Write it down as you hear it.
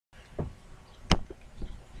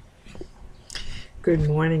Good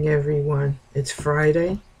morning, everyone. It's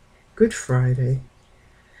Friday, Good Friday,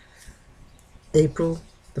 April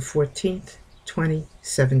the 14th,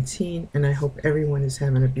 2017, and I hope everyone is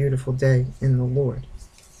having a beautiful day in the Lord.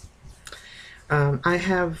 I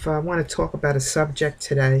want to talk about a subject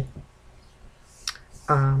today,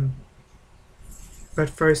 um,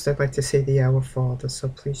 but first I'd like to say the Our Father, so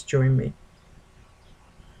please join me.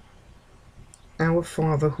 Our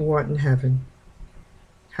Father who art in heaven,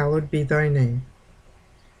 hallowed be thy name.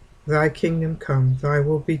 Thy kingdom come, thy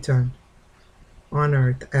will be done, on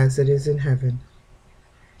earth as it is in heaven.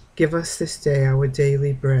 Give us this day our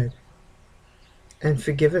daily bread, and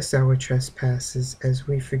forgive us our trespasses as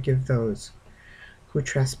we forgive those who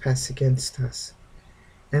trespass against us.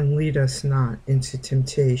 And lead us not into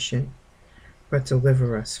temptation, but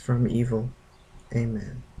deliver us from evil.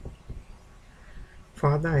 Amen.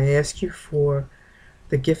 Father, I ask you for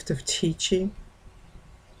the gift of teaching,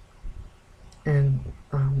 and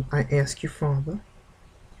I ask you, Father,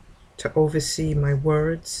 to oversee my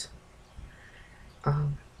words,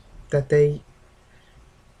 that they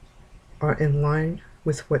are in line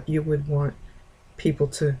with what you would want people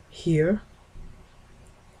to hear.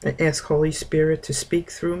 I ask Holy Spirit to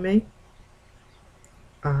speak through me,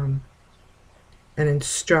 and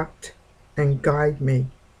instruct and guide me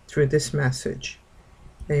through this message.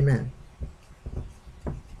 Amen.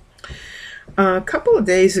 A couple of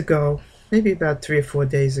days ago, maybe about 3 or 4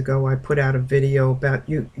 days ago, I put out a video about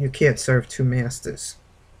you can't serve two masters.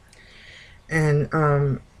 And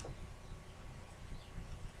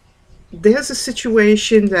there's a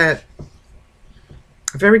situation a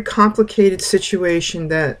very complicated situation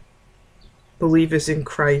that believers in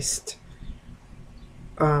Christ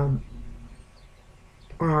are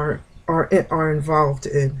involved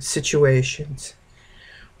in situations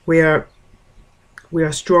where we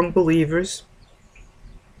are strong believers,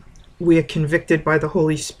 we are convicted by the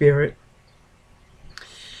Holy Spirit,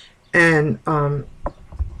 and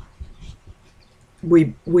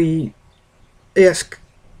we ask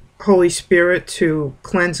Holy Spirit to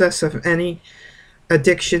cleanse us of any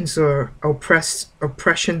addictions or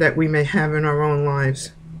oppression that we may have in our own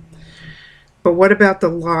lives. But what about the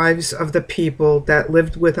lives of the people that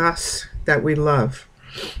lived with us that we love?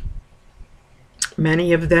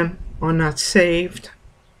 Many of them are not saved.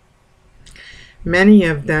 Many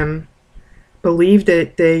of them believe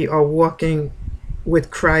that they are walking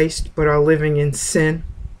with Christ but are living in sin.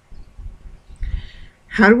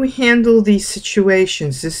 How do we handle these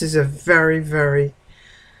situations? This is a very, very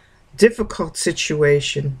difficult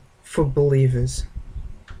situation for believers.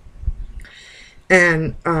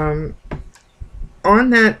 And on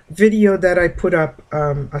that video that I put up,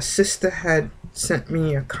 a sister had sent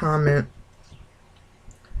me a comment,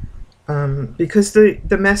 because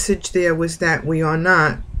the message there was that we are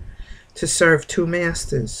not to serve two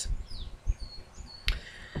masters.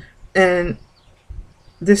 And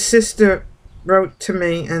this sister wrote to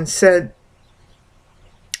me and said,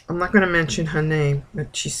 I'm not going to mention her name,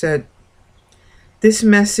 but she said, "This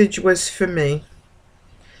message was for me.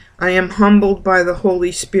 I am humbled by the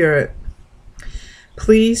Holy Spirit.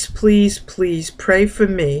 Please, please, please pray for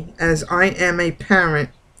me, as I am a parent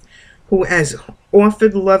who has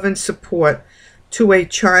offered love and support to a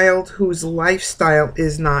child whose lifestyle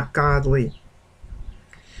is not godly.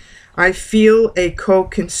 I feel a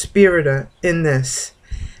co-conspirator in this,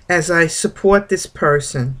 as I support this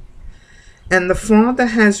person, and the Father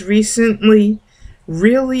has recently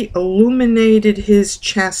really illuminated his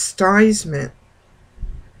chastisement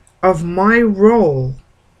of my role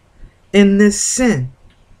in this sin.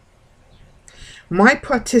 My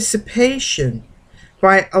participation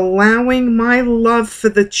by allowing my love for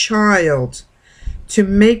the child to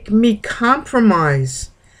make me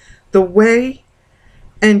compromise the way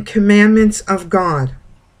and commandments of God.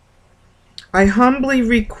 I humbly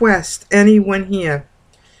request anyone here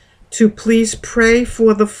to please pray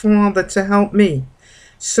for the Father to help me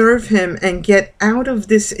serve him and get out of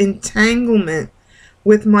this entanglement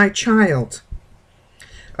with my child.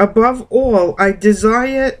 Above all, I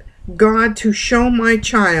desire God to show my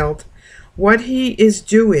child what he is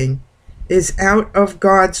doing is out of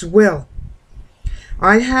God's will.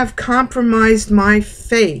 I have compromised my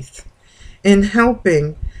faith in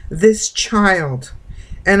helping this child,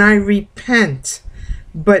 and I repent,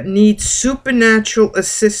 but need supernatural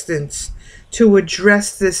assistance to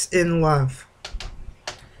address this in love."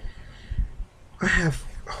 I have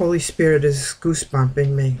Holy Spirit is goosebumping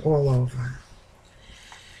me all over.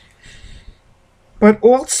 "But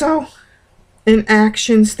also in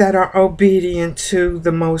actions that are obedient to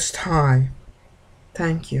the Most High."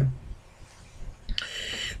 Thank you.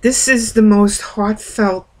 This is the most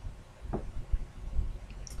heartfelt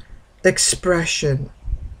expression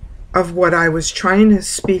of what I was trying to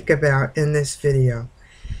speak about in this video.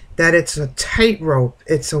 That it's a tightrope,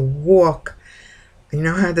 it's a walk. You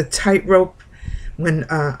know how the tightrope, when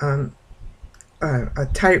a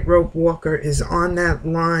tightrope walker is on that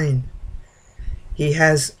line, he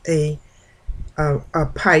has a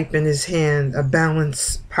pipe in his hand, a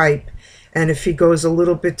balance pipe, and if he goes a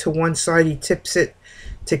little bit to one side, he tips it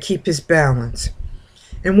to keep his balance.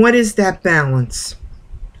 And what is that balance?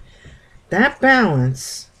 That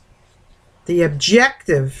balance, the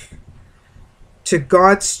objective to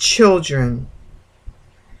God's children,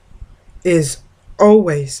 is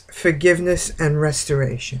always forgiveness and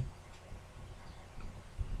restoration.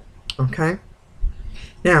 Okay?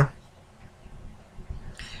 Now,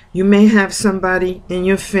 you may have somebody in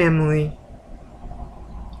your family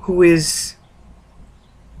who is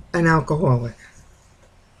an alcoholic.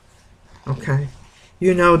 Okay?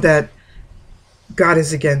 You know that God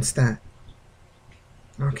is against that.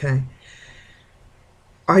 Okay?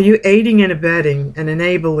 Are you aiding and abetting and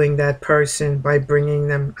enabling that person by bringing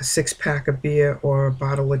them a 6-pack of beer or a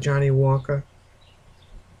bottle of Johnny Walker?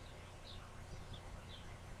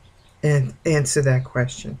 And answer that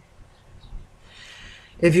question.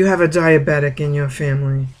 If you have a diabetic in your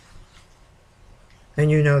family and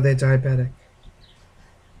you know they're diabetic,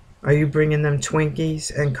 are you bringing them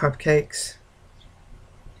Twinkies and cupcakes?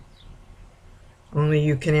 Only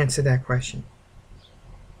you can answer that question.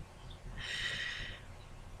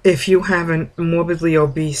 If you have a morbidly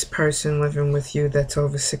obese person living with you that's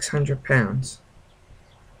over 600 pounds,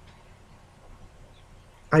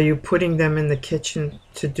 are you putting them in the kitchen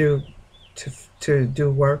to do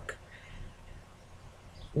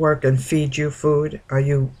work and feed you food? Are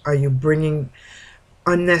you bringing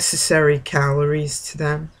unnecessary calories to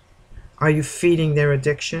them? Are you feeding their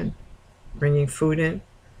addiction, bringing food in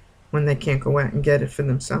when they can't go out and get it for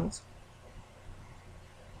themselves?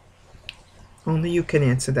 Only you can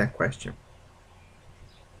answer that question.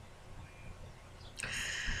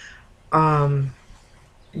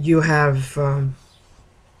 You have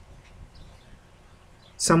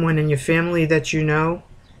someone in your family that you know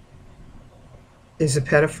is a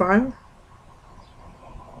pedophile.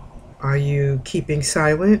 Are you keeping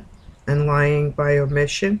silent and lying by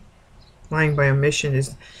omission? Lying by omission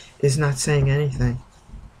is not saying anything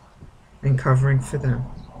and covering for them.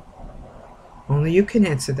 Only you can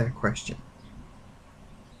answer that question.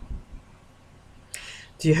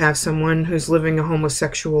 Do you have someone who's living a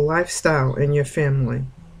homosexual lifestyle in your family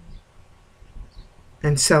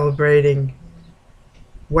and celebrating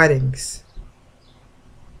weddings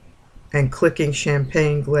and clicking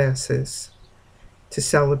champagne glasses to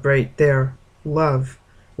celebrate their love,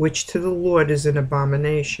 which to the Lord is an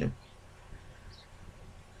abomination?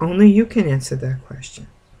 Only you can answer that question.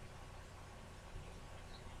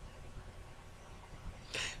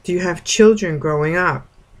 Do you have children growing up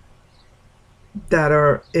that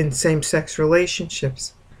are in same-sex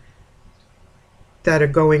relationships, that are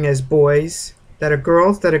going as boys, that are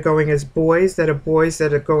girls that are going as boys, that are boys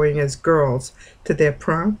that are going as girls to their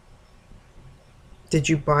prom? Did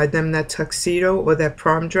you buy them that tuxedo or that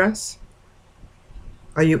prom dress?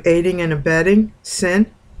 Are you aiding and abetting sin?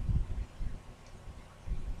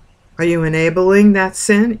 Are you enabling that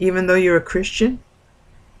sin even though you're a Christian?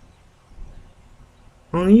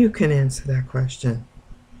 Only you can answer that question.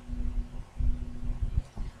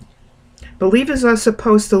 Believers are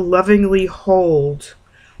supposed to lovingly hold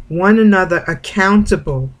one another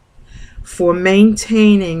accountable for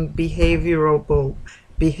maintaining behavioral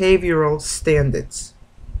standards.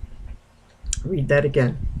 Read that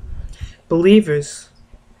again. Believers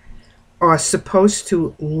are supposed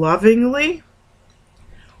to lovingly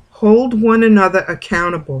hold one another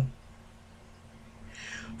accountable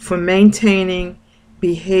for maintaining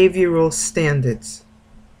behavioral standards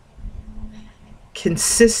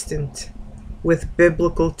consistent with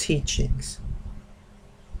biblical teachings.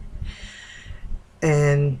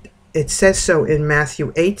 And it says so in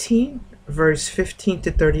Matthew 18, verse 15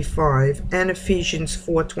 to 35, and Ephesians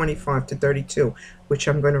 4, 25 to 32, which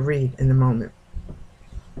I'm going to read in a moment.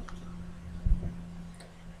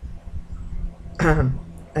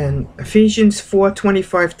 And Ephesians 4,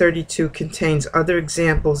 25, 32 contains other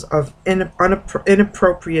examples of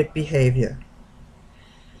inappropriate behavior.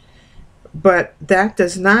 But that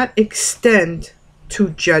does not extend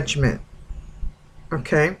to judgment.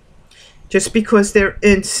 Okay? Just because they're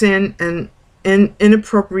in sin and in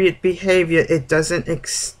inappropriate behavior, it doesn't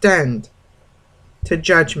extend to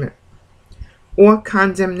judgment or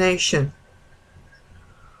condemnation.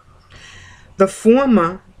 The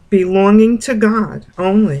former belonging to God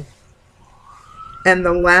only, and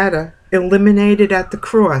the latter eliminated at the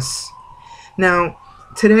cross. Now,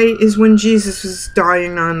 today is when Jesus was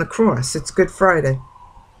dying on the cross. It's Good Friday.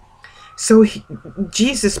 So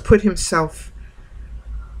Jesus put himself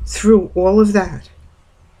through all of that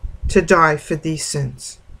to die for these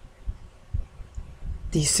sins.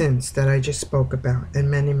 These sins that I just spoke about,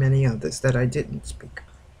 and many, many others that I didn't speak of.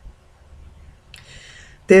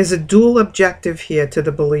 There's a dual objective here to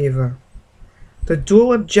the believer. The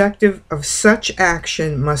dual objective of such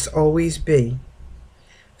action must always be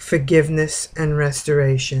forgiveness and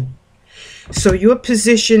restoration. So your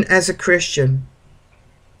position as a Christian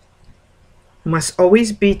must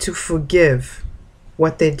always be to forgive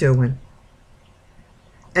what they're doing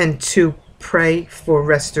and to pray for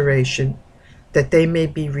restoration, that they may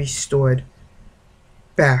be restored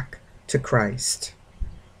back to Christ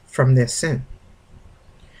from their sin.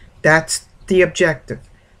 That's the objective.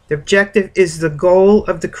 The objective is the goal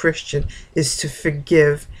of the Christian is to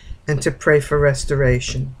forgive and to pray for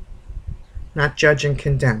restoration, not judge and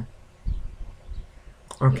condemn.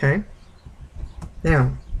 Okay?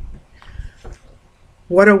 Now,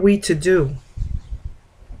 what are we to do?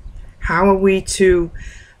 How are we to,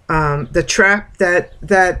 the trap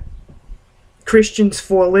that Christians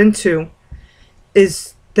fall into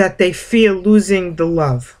is that they fear losing the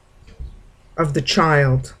love of the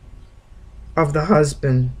child, of the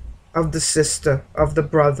husband, of the sister, of the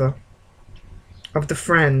brother, of the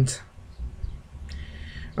friend.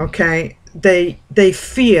 Okay? They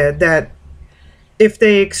fear that if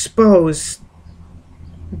they expose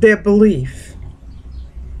their belief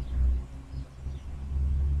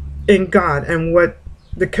in God and what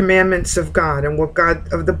the commandments of God and what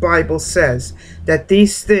God of the Bible says, that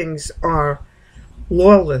these things are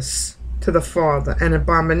lawless to the Father, an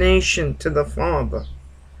abomination to the Father,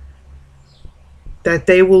 that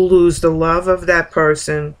they will lose the love of that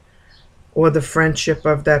person or the friendship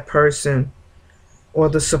of that person or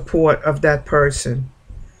the support of that person.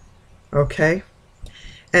 Okay?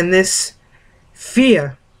 And this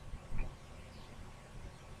fear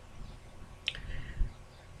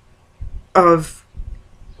of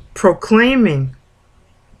proclaiming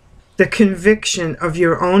the conviction of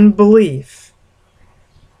your own belief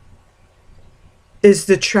is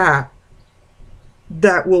the trap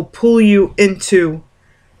that will pull you into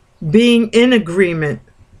being in agreement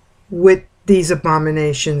with these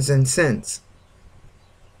abominations and sins.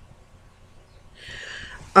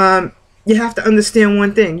 You have to understand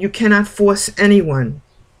one thing. You cannot force anyone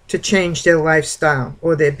to change their lifestyle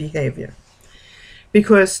or their behavior,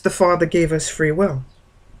 because the Father gave us free will.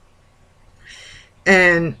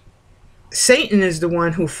 And Satan is the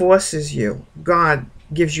one who forces you. God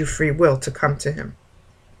gives you free will to come to him.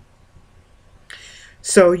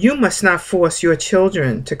 So you must not force your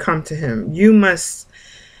children to come to him. You must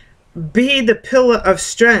be the pillar of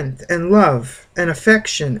strength and love and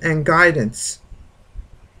affection and guidance.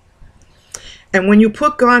 And when you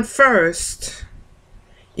put God first,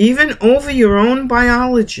 even over your own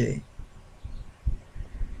biology,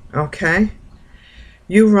 okay,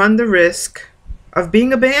 you run the risk of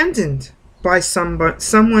being abandoned by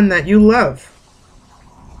someone that you love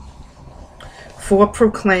for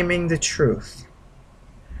proclaiming the truth.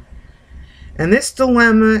 And this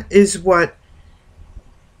dilemma is what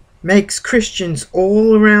makes Christians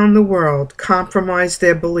all around the world compromise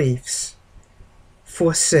their beliefs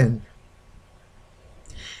for sin.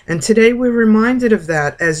 And today we're reminded of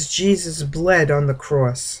that as Jesus bled on the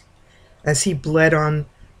cross, as he bled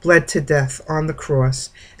to death on the cross.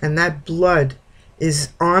 And that blood is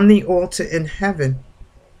on the altar in heaven,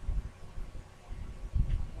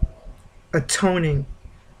 atoning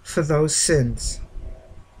for those sins.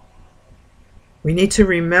 We need to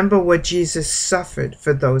remember what Jesus suffered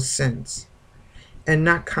for those sins and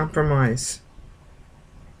not compromise.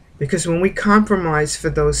 Because when we compromise for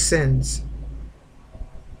those sins,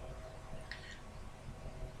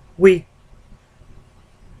 we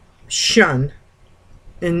shun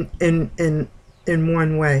in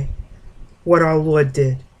one way what our Lord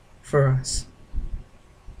did for us.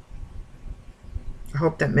 I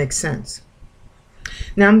hope that makes sense.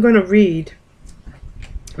 Now I'm going to read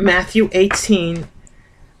Matthew 18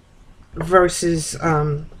 verses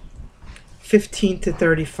 15 to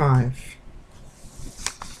 35.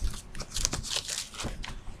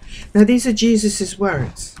 Now these are Jesus's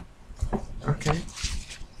words. Okay?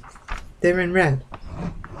 They're in red.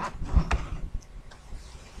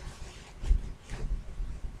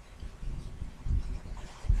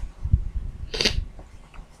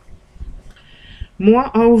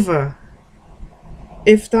 Moreover,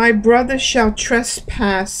 if thy brother shall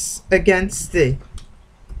trespass against thee,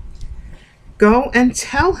 go and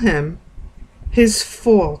tell him his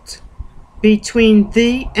fault between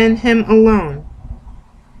thee and him alone.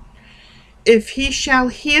 If he shall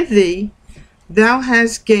hear thee, thou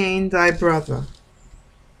hast gained thy brother.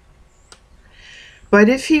 But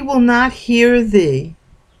if he will not hear thee,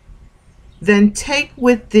 then take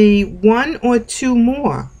with thee 1 or 2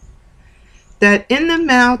 more, that in the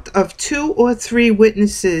mouth of 2 or 3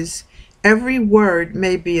 witnesses every word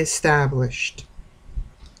may be established.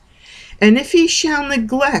 And if he shall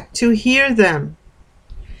neglect to hear them,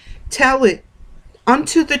 tell it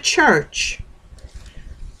unto the church.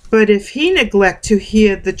 But if he neglect to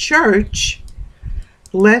hear the church,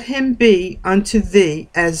 let him be unto thee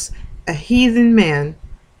as a heathen man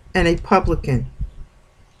and a publican.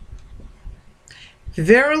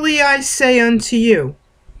 Verily I say unto you,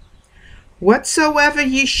 whatsoever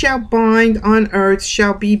ye shall bind on earth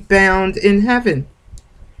shall be bound in heaven,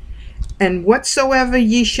 and whatsoever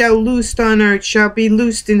ye shall loose on earth shall be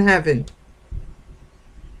loosed in heaven.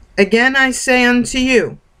 Again I say unto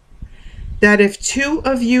you, that if 2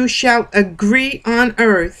 of you shall agree on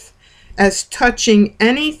earth as touching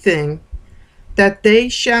anything that they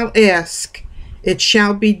shall ask, it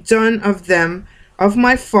shall be done of them of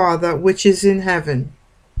my Father which is in heaven.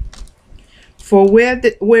 For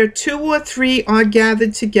where 2 or 3 are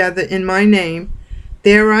gathered together in my name,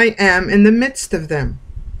 there I am in the midst of them.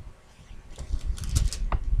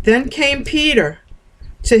 Then came Peter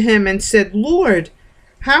to him and said, Lord,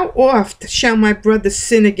 how oft shall my brother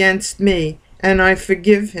sin against me, and I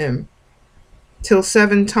forgive him? Till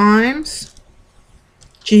 7 times?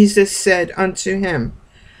 Jesus said unto him,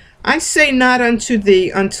 I say not unto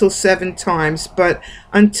thee until 7 times, but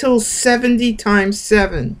until 70 times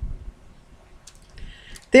 7.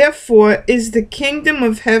 Therefore is the kingdom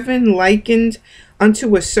of heaven likened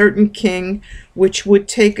unto a certain king, which would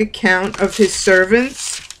take account of his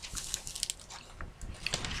servants.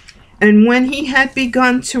 And when he had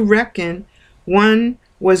begun to reckon, one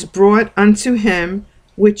was brought unto him,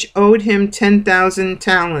 which owed him 10,000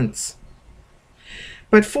 talents.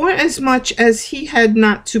 But forasmuch as he had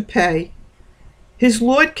not to pay, his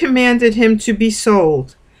Lord commanded him to be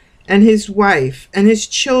sold, and his wife, and his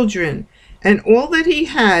children, and all that he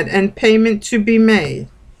had, and payment to be made.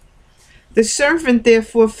 The servant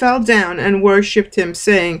therefore fell down and worshipped him,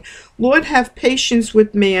 saying, Lord, have patience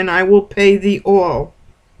with me, and I will pay thee all.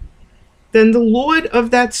 Then the Lord of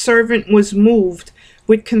that servant was moved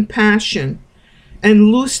with compassion, and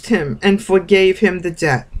loosed him, and forgave him the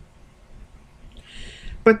debt.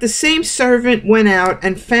 But the same servant went out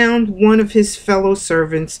and found one of his fellow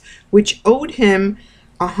servants, which owed him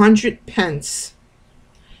 100 pence.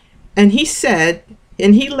 And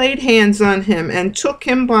he laid hands on him, and took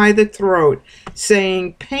him by the throat,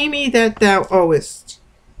 saying, Pay me that thou owest.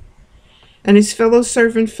 And his fellow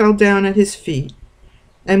servant fell down at his feet,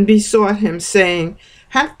 and besought him, saying,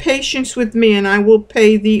 Have patience with me, and I will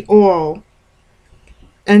pay thee all.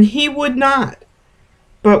 And he would not,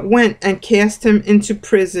 but went and cast him into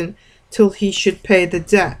prison till he should pay the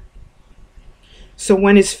debt. So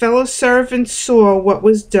when his fellow servants saw what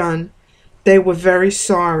was done, they were very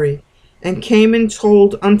sorry, and came and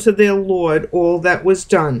told unto their Lord all that was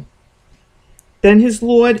done. Then his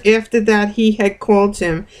Lord, after that he had called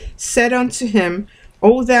him, said unto him,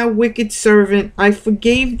 O thou wicked servant, I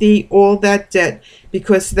forgave thee all that debt,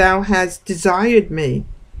 because thou hast desired me.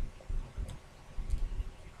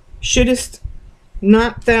 Shouldest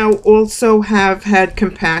not thou also have had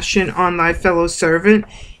compassion on thy fellow servant,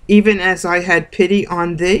 even as I had pity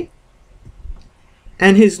on thee?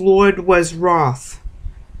 And his Lord was wroth,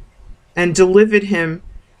 and delivered him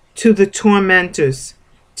to the tormentors,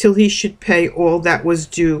 till he should pay all that was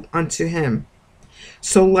due unto him.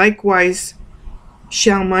 So likewise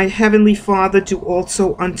shall my heavenly Father do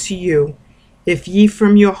also unto you, if ye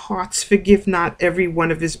from your hearts forgive not every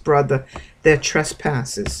one of his brother their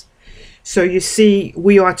trespasses. So you see,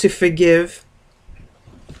 we are to forgive,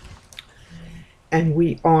 and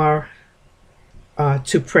we are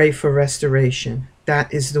to pray for restoration.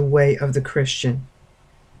 That is the way of the Christian.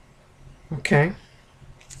 Okay?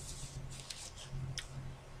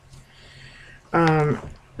 Now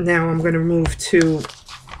I'm going to move to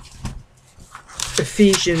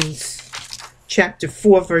Ephesians chapter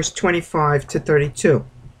 4, verse 25 to 32.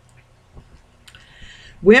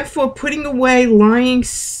 Wherefore, putting away lying,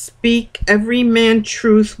 speak every man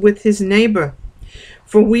truth with his neighbor,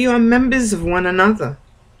 for we are members of one another.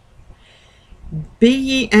 Be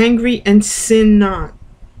ye angry and sin not.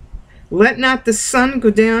 Let not the sun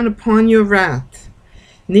go down upon your wrath,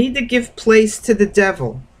 neither give place to the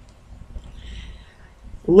devil.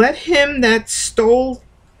 Let him that stole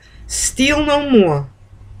steal no more,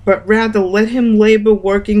 but rather let him labor,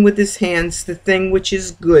 working with his hands the thing which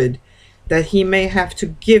is good, that he may have to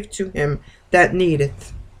give to him that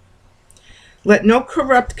needeth. Let no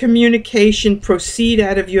corrupt communication proceed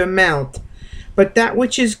out of your mouth, but that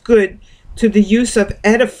which is good to the use of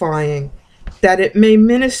edifying, that it may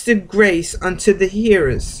minister grace unto the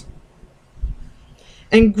hearers.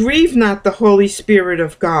 And grieve not the Holy Spirit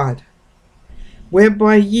of God,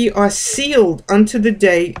 whereby ye are sealed unto the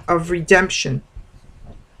day of redemption.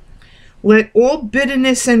 Let all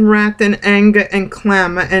bitterness and wrath and anger and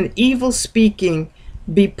clamor and evil speaking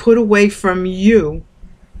be put away from you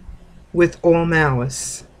with all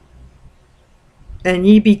malice. And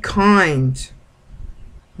ye be kind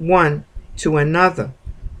one to another,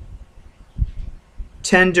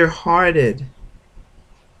 tender-hearted,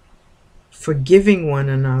 forgiving one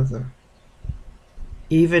another,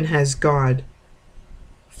 even as God,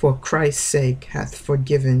 for Christ's sake, hath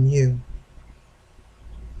forgiven you.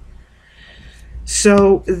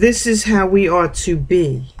 So this is how we are to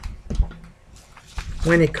be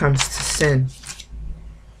when it comes to sin.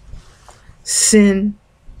 Sin,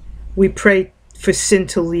 we pray for sin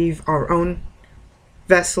to leave our own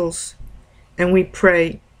vessels, and we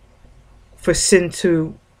pray for sin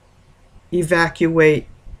to evacuate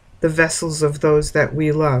the vessels of those that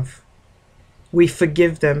we love. We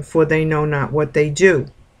forgive them, for they know not what they do.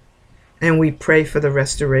 And we pray for the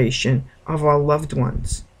restoration of our loved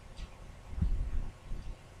ones.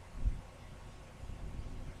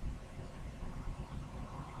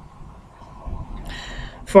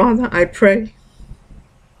 Father, I pray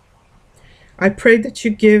that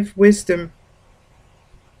you give wisdom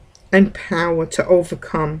and power to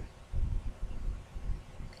overcome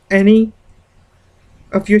any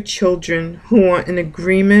of your children who are in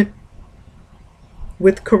agreement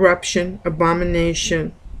with corruption,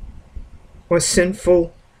 abomination, or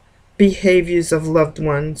sinful behaviors of loved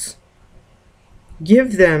ones.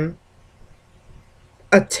 Give them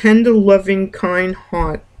a tender, loving, kind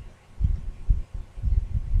heart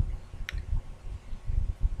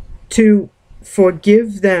to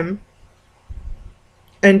forgive them,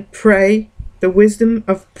 and pray the wisdom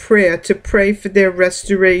of prayer to pray for their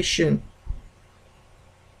restoration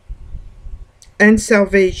and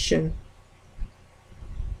salvation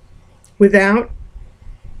without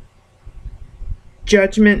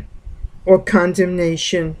judgment or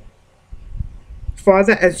condemnation.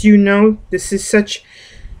 Father, as you know, this is such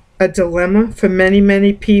a dilemma for many,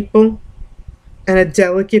 many people, and a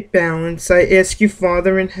delicate balance. I ask you,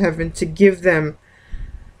 Father in heaven, to give them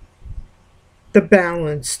the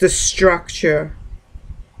balance, the structure,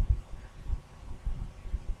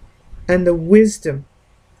 and the wisdom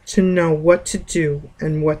to know what to do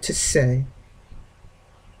and what to say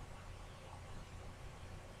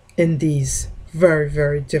in these very,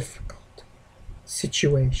 very difficult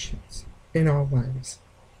situations in our lives.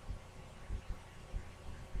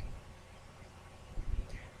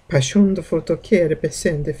 Passion foto kere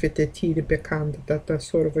besende fetetiri bekanda data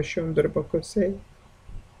sorva shundra bokose.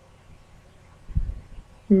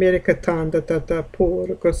 Mericatanda data por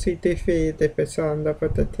così te fede pesanda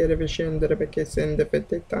patatere vescendere perché sende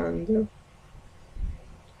fetetanda.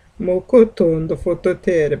 Mocotondo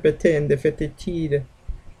fototere betende fetetire.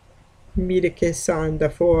 Mire che sanda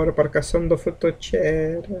for perché sondo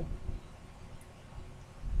fotocere.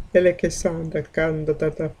 Ele che sanda canda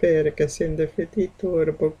data per che sende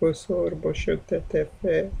fetitur poco sorbo shotete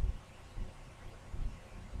fe.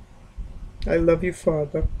 I love you,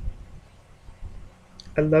 Father.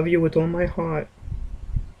 I love you with all my heart.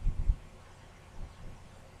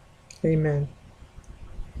 Amen.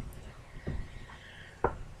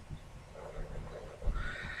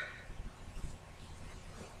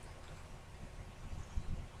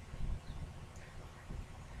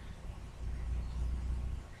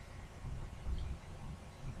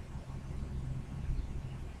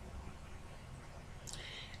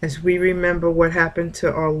 As we remember what happened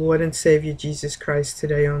to our Lord and Savior Jesus Christ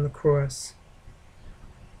today on the cross,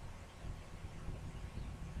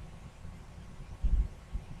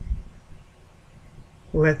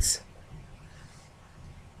 let's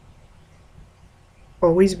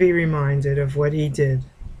always be reminded of what he did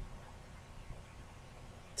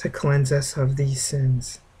to cleanse us of these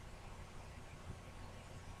sins.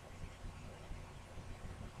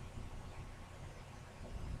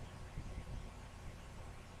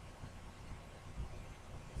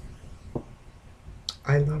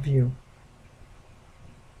 I love you.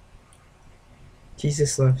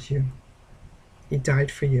 Jesus loves you. He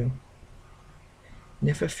died for you.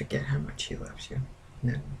 Never forget how much he loves you.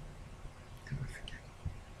 Never. Never forget.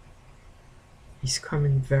 He's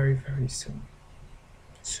coming very, very soon.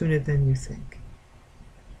 Sooner than you think.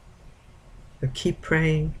 But keep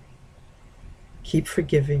praying. Keep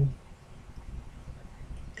forgiving.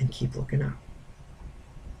 and keep looking up.